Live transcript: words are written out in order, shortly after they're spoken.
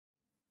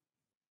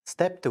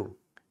Step 2.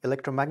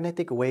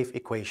 Electromagnetic wave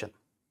equation.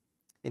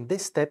 In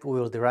this step, we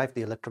will derive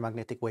the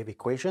electromagnetic wave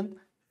equation,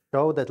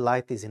 show that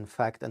light is in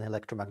fact an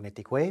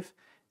electromagnetic wave,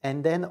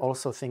 and then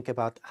also think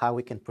about how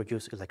we can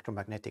produce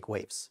electromagnetic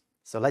waves.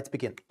 So let's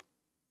begin.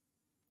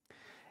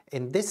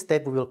 In this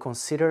step, we will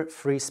consider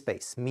free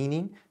space,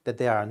 meaning that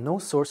there are no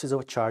sources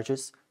of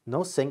charges,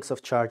 no sinks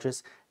of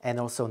charges, and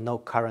also no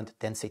current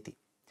density.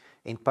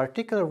 In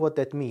particular, what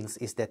that means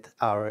is that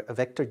our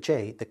vector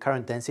J, the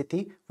current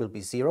density, will be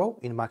zero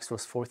in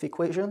Maxwell's fourth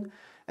equation,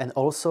 and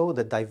also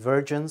the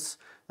divergence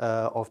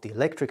of the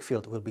electric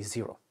field will be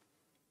zero.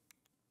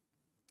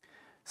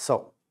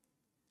 So,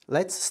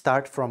 let's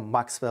start from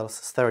Maxwell's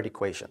third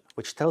equation,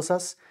 which tells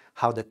us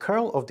how the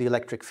curl of the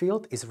electric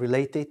field is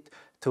related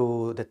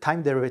to the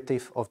time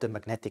derivative of the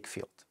magnetic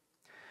field.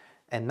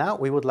 And now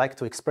we would like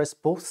to express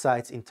both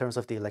sides in terms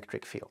of the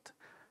electric field.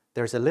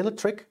 There's a little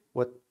trick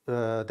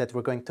that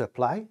we're going to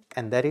apply,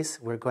 and that is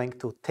we're going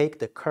to take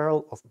the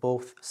curl of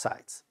both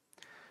sides.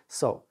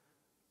 So,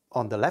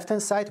 on the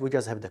left-hand side, we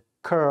just have the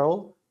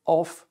curl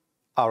of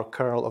our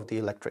curl of the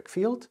electric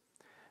field,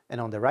 and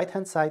on the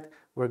right-hand side,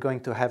 we're going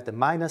to have the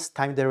minus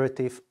time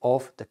derivative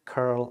of the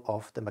curl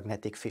of the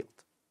magnetic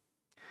field.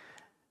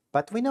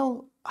 But we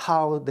know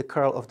how the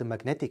curl of the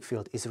magnetic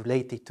field is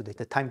related to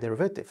the time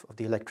derivative of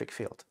the electric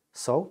field.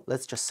 So,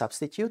 let's just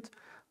substitute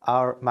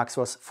our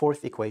Maxwell's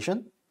fourth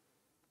equation.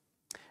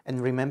 And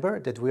remember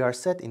that we are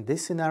set in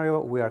this scenario,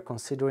 we are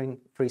considering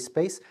free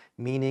space,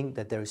 meaning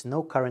that there is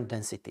no current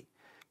density.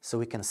 So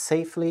we can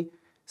safely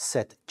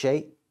set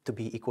J to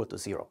be equal to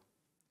 0.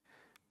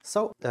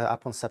 So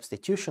upon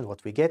substitution,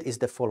 what we get is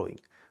the following.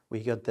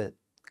 We get the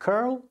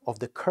curl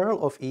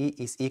of E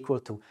is equal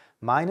to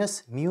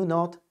minus mu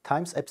naught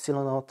times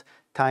epsilon naught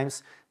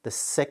times the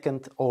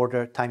second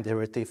order time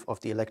derivative of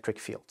the electric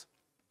field.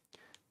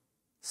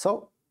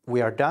 So we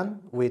are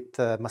done with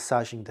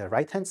massaging the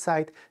right-hand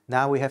side.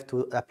 Now we have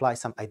to apply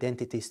some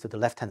identities to the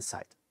left-hand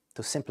side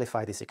to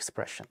simplify this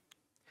expression.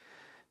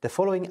 The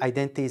following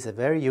identity is a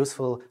very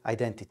useful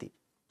identity.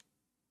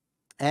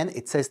 And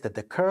it says that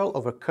the curl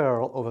of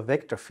a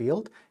vector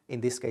field, in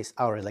this case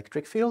our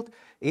electric field,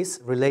 is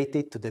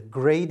related to the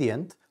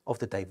gradient of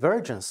the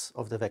divergence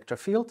of the vector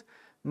field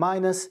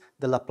minus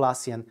the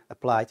Laplacian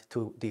applied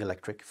to the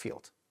electric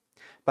field.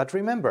 But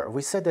remember,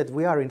 we said that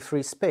we are in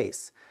free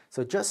space.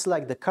 So just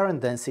like the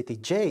current density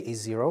J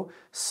is 0,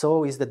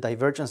 so is the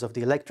divergence of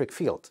the electric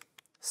field.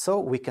 So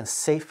we can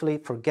safely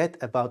forget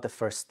about the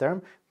first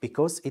term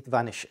because it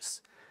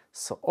vanishes.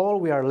 So all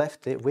we are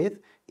left with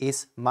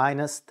is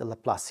minus the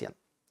Laplacian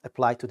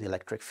applied to the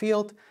electric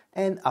field,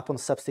 and upon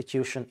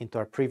substitution into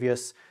our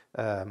previous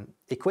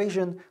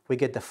equation, we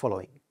get the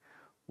following.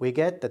 We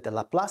get that the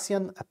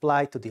Laplacian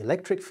applied to the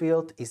electric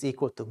field is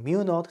equal to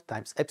mu naught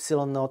times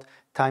epsilon naught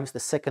times the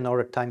second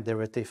order time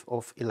derivative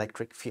of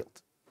electric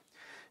field.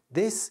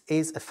 This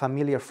is a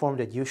familiar form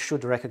that you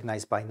should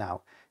recognize by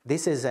now.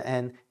 This is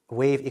an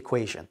wave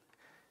equation,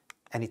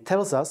 and it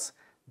tells us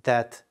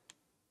that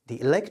the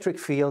electric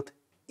field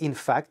in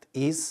fact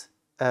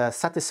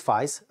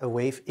satisfies a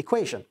wave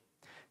equation.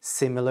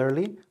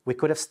 Similarly, we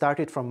could have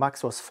started from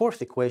Maxwell's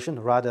fourth equation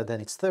rather than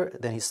his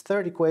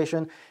third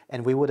equation,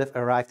 and we would have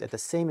arrived at the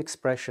same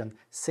expression,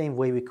 same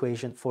wave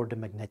equation for the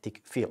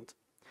magnetic field.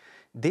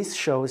 This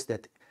shows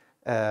that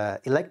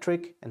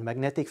electric and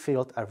magnetic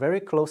field are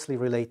very closely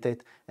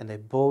related, and they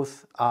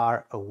both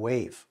are a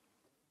wave.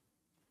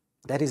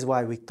 That is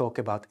why we talk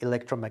about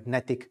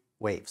electromagnetic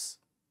waves.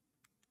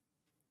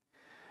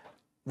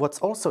 What's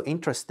also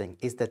interesting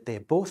is that they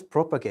both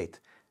propagate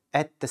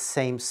at the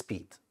same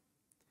speed.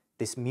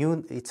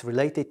 It's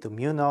related to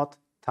mu naught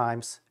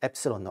times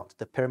epsilon naught,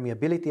 the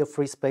permeability of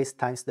free space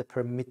times the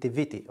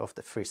permittivity of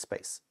the free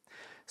space.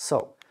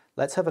 So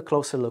let's have a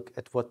closer look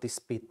at what this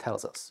speed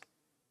tells us.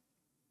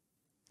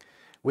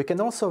 We can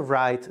also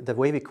write the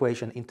wave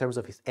equation in terms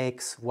of its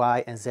x,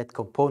 y, and z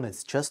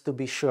components, just to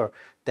be sure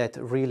that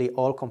really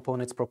all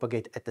components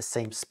propagate at the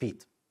same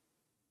speed.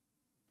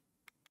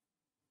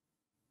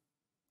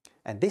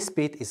 And this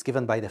speed is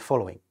given by the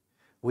following.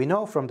 We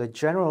know from the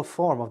general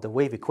form of the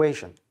wave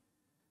equation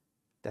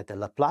that the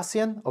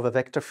Laplacian of a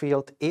vector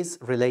field is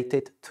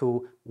related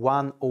to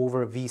 1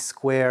 over v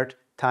squared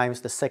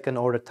times the second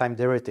order time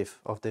derivative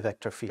of the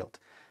vector field.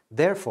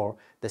 Therefore,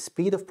 the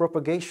speed of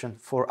propagation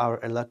for our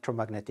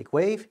electromagnetic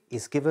wave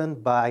is given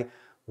by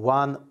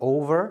 1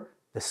 over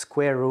the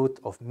square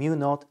root of mu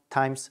naught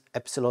times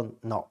epsilon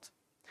naught.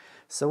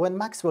 So when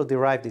Maxwell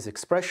derived this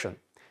expression,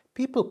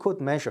 people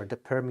could measure the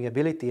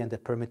permeability and the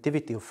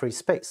permittivity of free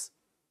space.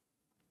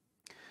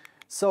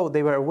 So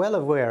they were well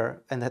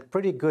aware and had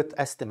pretty good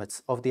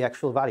estimates of the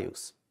actual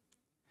values.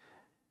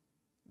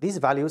 These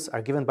values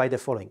are given by the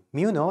following.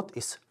 Mu naught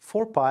is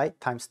 4 pi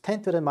times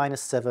 10 to the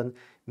minus 7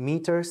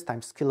 meters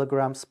times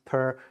kilograms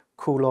per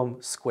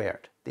coulomb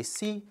squared. This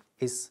C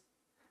is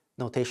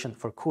notation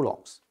for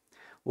coulombs.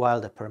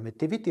 While the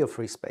permittivity of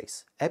free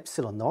space,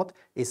 epsilon naught,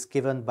 is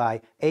given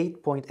by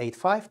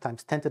 8.85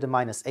 times 10 to the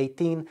minus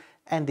 18,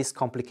 and this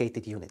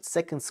complicated unit,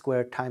 second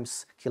squared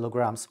times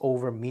kilograms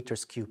over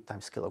meters cubed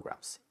times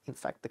kilograms. In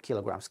fact, the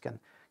kilograms can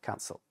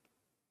cancel.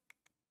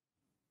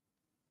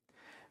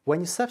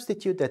 When you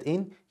substitute that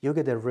in, you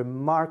get a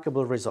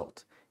remarkable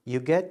result. You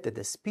get that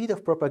the speed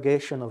of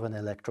propagation of an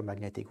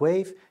electromagnetic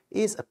wave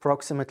is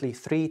approximately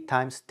 3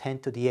 times 10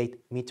 to the 8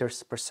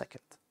 meters per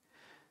second.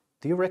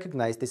 Do you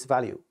recognize this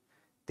value?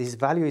 This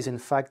value is in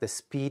fact the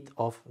speed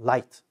of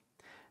light.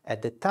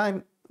 At the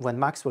time when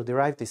Maxwell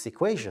derived this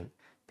equation,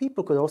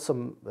 people could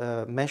also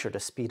measure the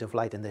speed of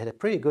light, and they had a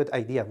pretty good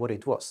idea what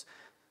it was.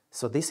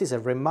 So this is a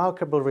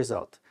remarkable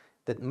result,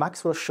 that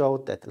Maxwell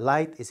showed that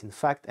light is in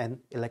fact an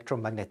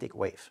electromagnetic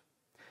wave.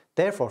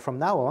 Therefore, from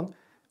now on,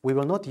 we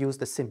will not use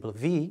the symbol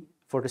v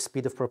for the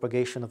speed of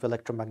propagation of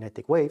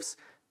electromagnetic waves,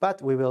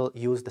 but we will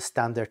use the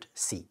standard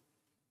c.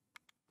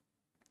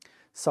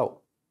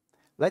 So,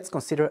 let's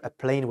consider a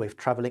plane wave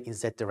traveling in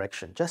z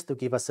direction, just to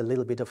give us a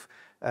little bit of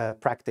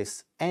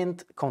practice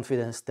and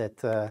confidence that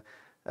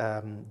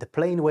the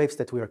plane waves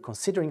that we are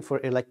considering for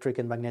electric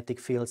and magnetic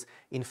fields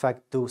in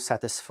fact do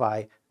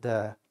satisfy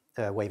the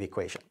wave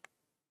equation.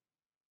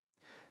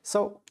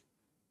 So,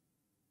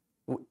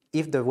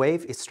 if the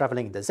wave is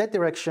traveling in the z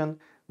direction,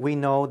 we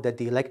know that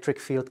the electric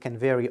field can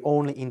vary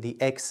only in the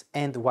x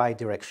and y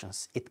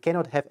directions. It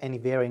cannot have any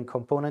varying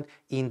component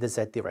in the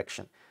z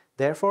direction.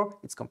 Therefore,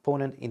 its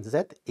component in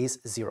z is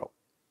 0.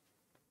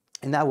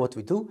 And now what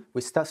we do,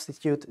 we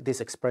substitute this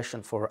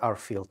expression for our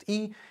field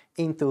E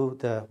into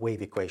the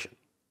wave equation.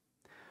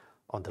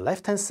 On the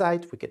left-hand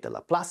side, we get the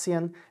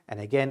Laplacian, and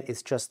again,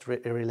 it's just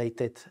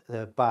related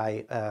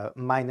by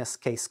minus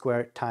k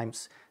squared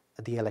times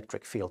the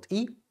electric field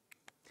E.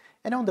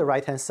 And on the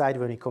right-hand side,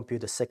 when we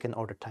compute the second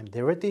order time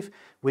derivative,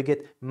 we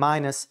get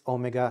minus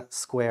omega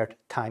squared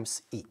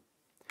times E.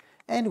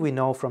 And we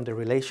know from the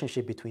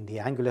relationship between the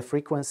angular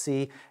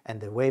frequency and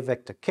the wave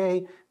vector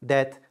k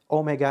that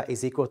omega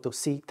is equal to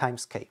c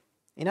times k.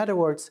 In other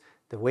words,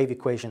 the wave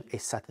equation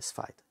is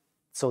satisfied.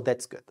 So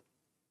that's good.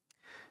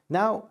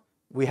 Now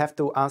we have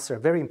to answer a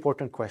very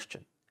important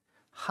question.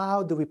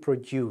 How do we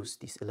produce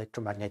these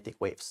electromagnetic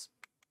waves?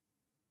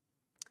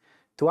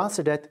 To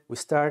answer that, we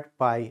start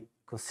by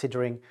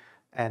considering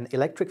an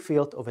electric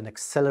field of an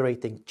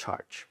accelerating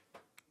charge.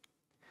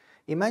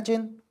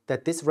 Imagine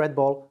that this red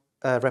ball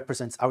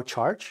represents our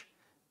charge,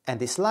 and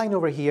this line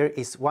over here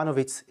is one of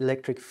its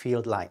electric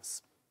field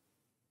lines.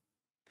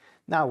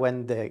 Now,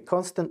 when the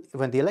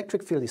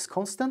electric field is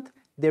constant,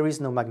 there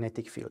is no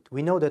magnetic field.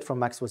 We know that from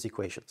Maxwell's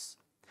equations.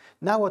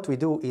 Now what we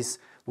do is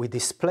we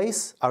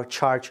displace our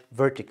charge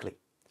vertically,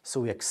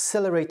 so we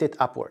accelerate it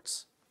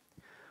upwards.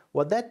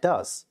 What that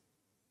does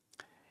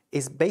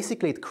is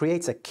basically it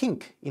creates a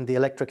kink in the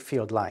electric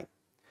field line.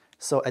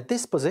 So at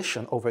this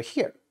position over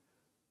here,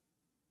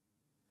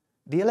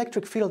 the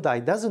electric field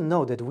line doesn't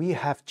know that we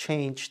have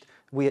changed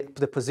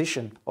the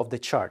position of the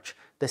charge.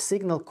 The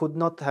signal could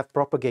not have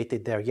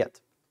propagated there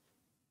yet.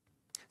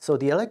 So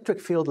the electric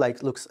field line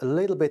looks a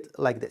little bit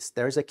like this.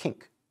 There is a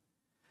kink.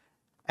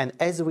 And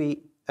as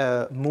we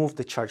move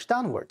the charge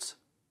downwards,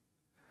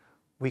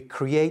 we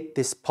create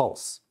this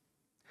pulse.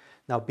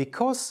 Now,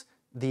 because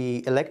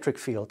the electric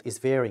field is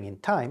varying in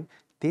time,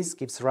 this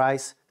gives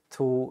rise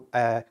to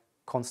a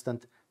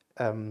constant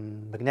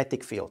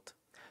magnetic field.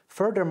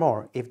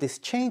 Furthermore, if this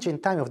change in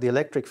time of the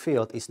electric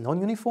field is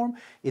non-uniform,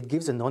 it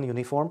gives a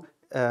non-uniform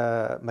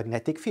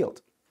magnetic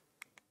field.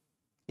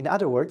 In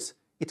other words,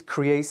 it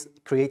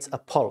creates a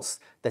pulse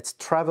that's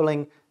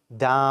traveling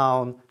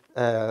down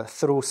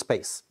through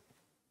space.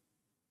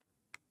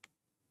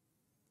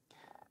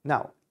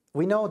 Now,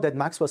 we know that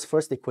Maxwell's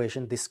first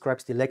equation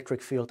describes the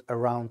electric field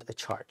around a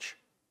charge.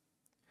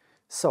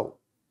 So,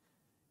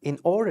 in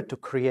order to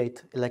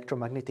create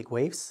electromagnetic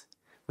waves,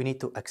 we need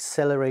to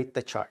accelerate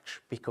the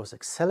charge, because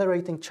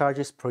accelerating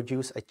charges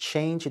produce a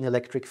change in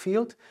electric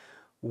field,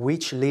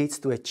 which leads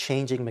to a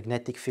changing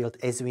magnetic field,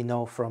 as we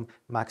know from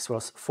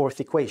Maxwell's fourth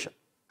equation.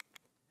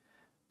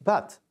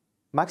 But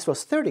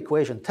Maxwell's third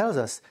equation tells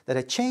us that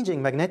a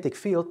changing magnetic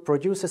field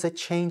produces a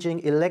changing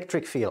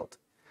electric field.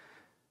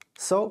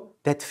 So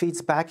that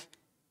feeds back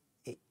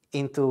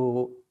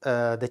into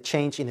the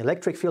change in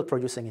electric field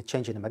producing a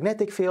change in the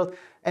magnetic field,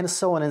 and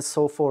so on and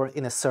so forth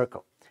in a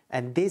circle.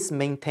 And this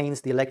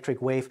maintains the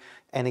electric wave,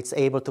 and it's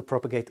able to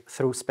propagate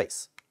through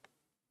space.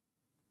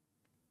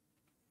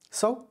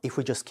 So if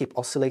we just keep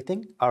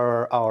oscillating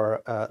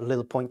our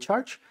little point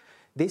charge,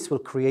 this will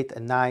create a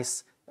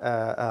nice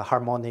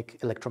harmonic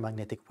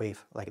electromagnetic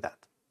wave like that.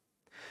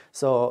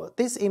 So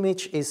this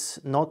image is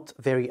not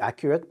very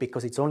accurate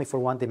because it's only for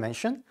one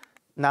dimension.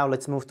 Now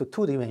let's move to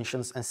 2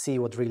 dimensions and see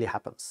what really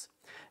happens.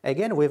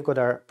 Again, we've got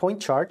our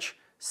point charge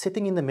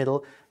sitting in the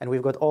middle, and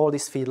we've got all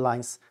these field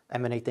lines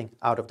emanating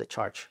out of the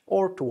charge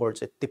or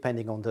towards it,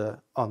 depending on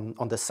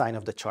the sign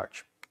of the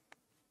charge.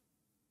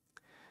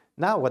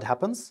 Now what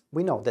happens?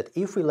 We know that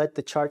if we let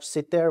the charge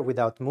sit there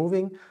without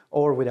moving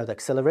or without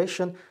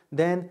acceleration,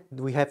 then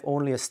we have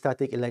only a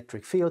static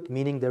electric field,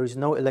 meaning there is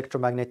no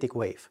electromagnetic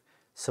wave.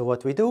 So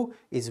what we do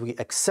is we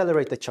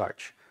accelerate the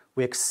charge.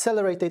 We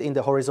accelerate it in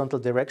the horizontal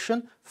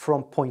direction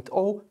from point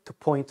O to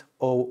point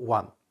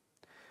O1.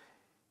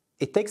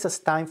 It takes us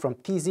time from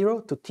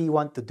t0 to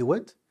t1 to do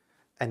it,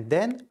 and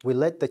then we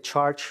let the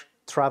charge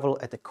travel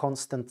at a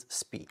constant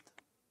speed.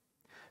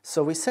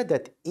 So we said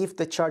that if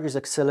the charge is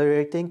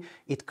accelerating,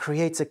 it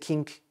creates a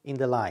kink in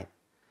the line.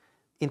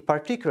 In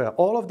particular,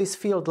 all of these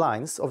field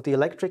lines of the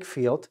electric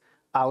field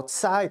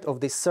outside of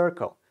this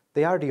circle,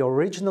 they are the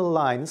original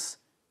lines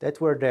that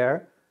were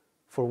there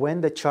for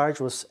when the charge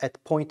was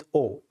at point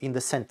O in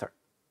the center.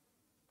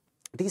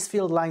 These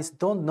field lines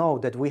don't know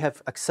that we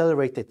have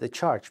accelerated the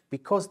charge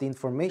because the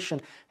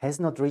information has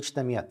not reached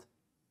them yet.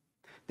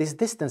 This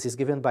distance is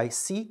given by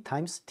c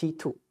times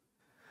t2,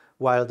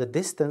 while the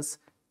distance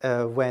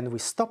when we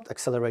stopped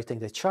accelerating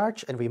the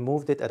charge and we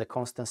moved it at a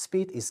constant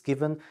speed is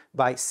given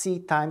by c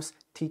times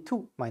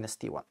t2 minus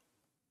t1.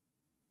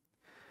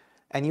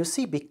 And you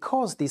see,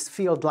 because these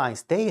field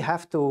lines, they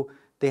have to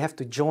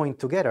join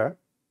together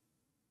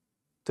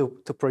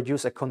to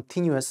produce a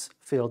continuous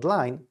field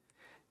line,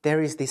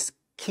 there is this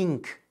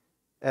kink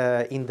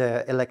in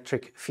the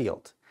electric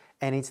field.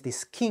 And it's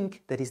this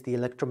kink that is the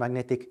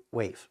electromagnetic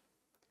wave.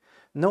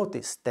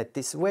 Notice that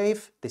this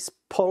wave, this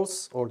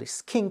pulse or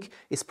this kink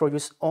is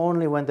produced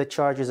only when the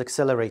charge is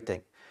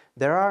accelerating.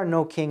 There are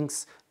no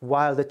kinks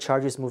while the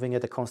charge is moving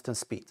at a constant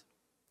speed.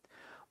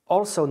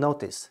 Also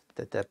notice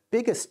that the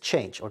biggest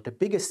change or the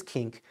biggest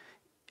kink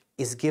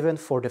is given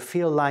for the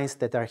field lines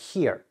that are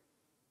here.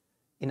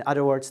 In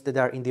other words, that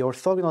are in the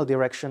orthogonal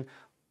direction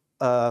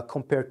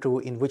compared to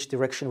in which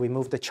direction we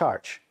move the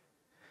charge.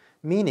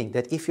 Meaning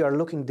that if you are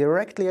looking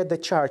directly at the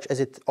charge as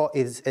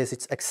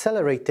it's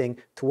accelerating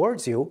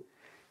towards you,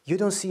 you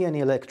don't see any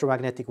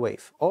electromagnetic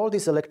wave. All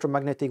these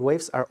electromagnetic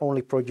waves are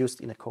only produced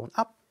in a cone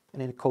up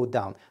and in a cone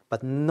down,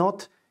 but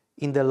not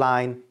in the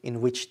line in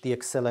which the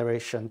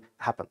acceleration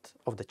happened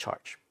of the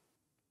charge.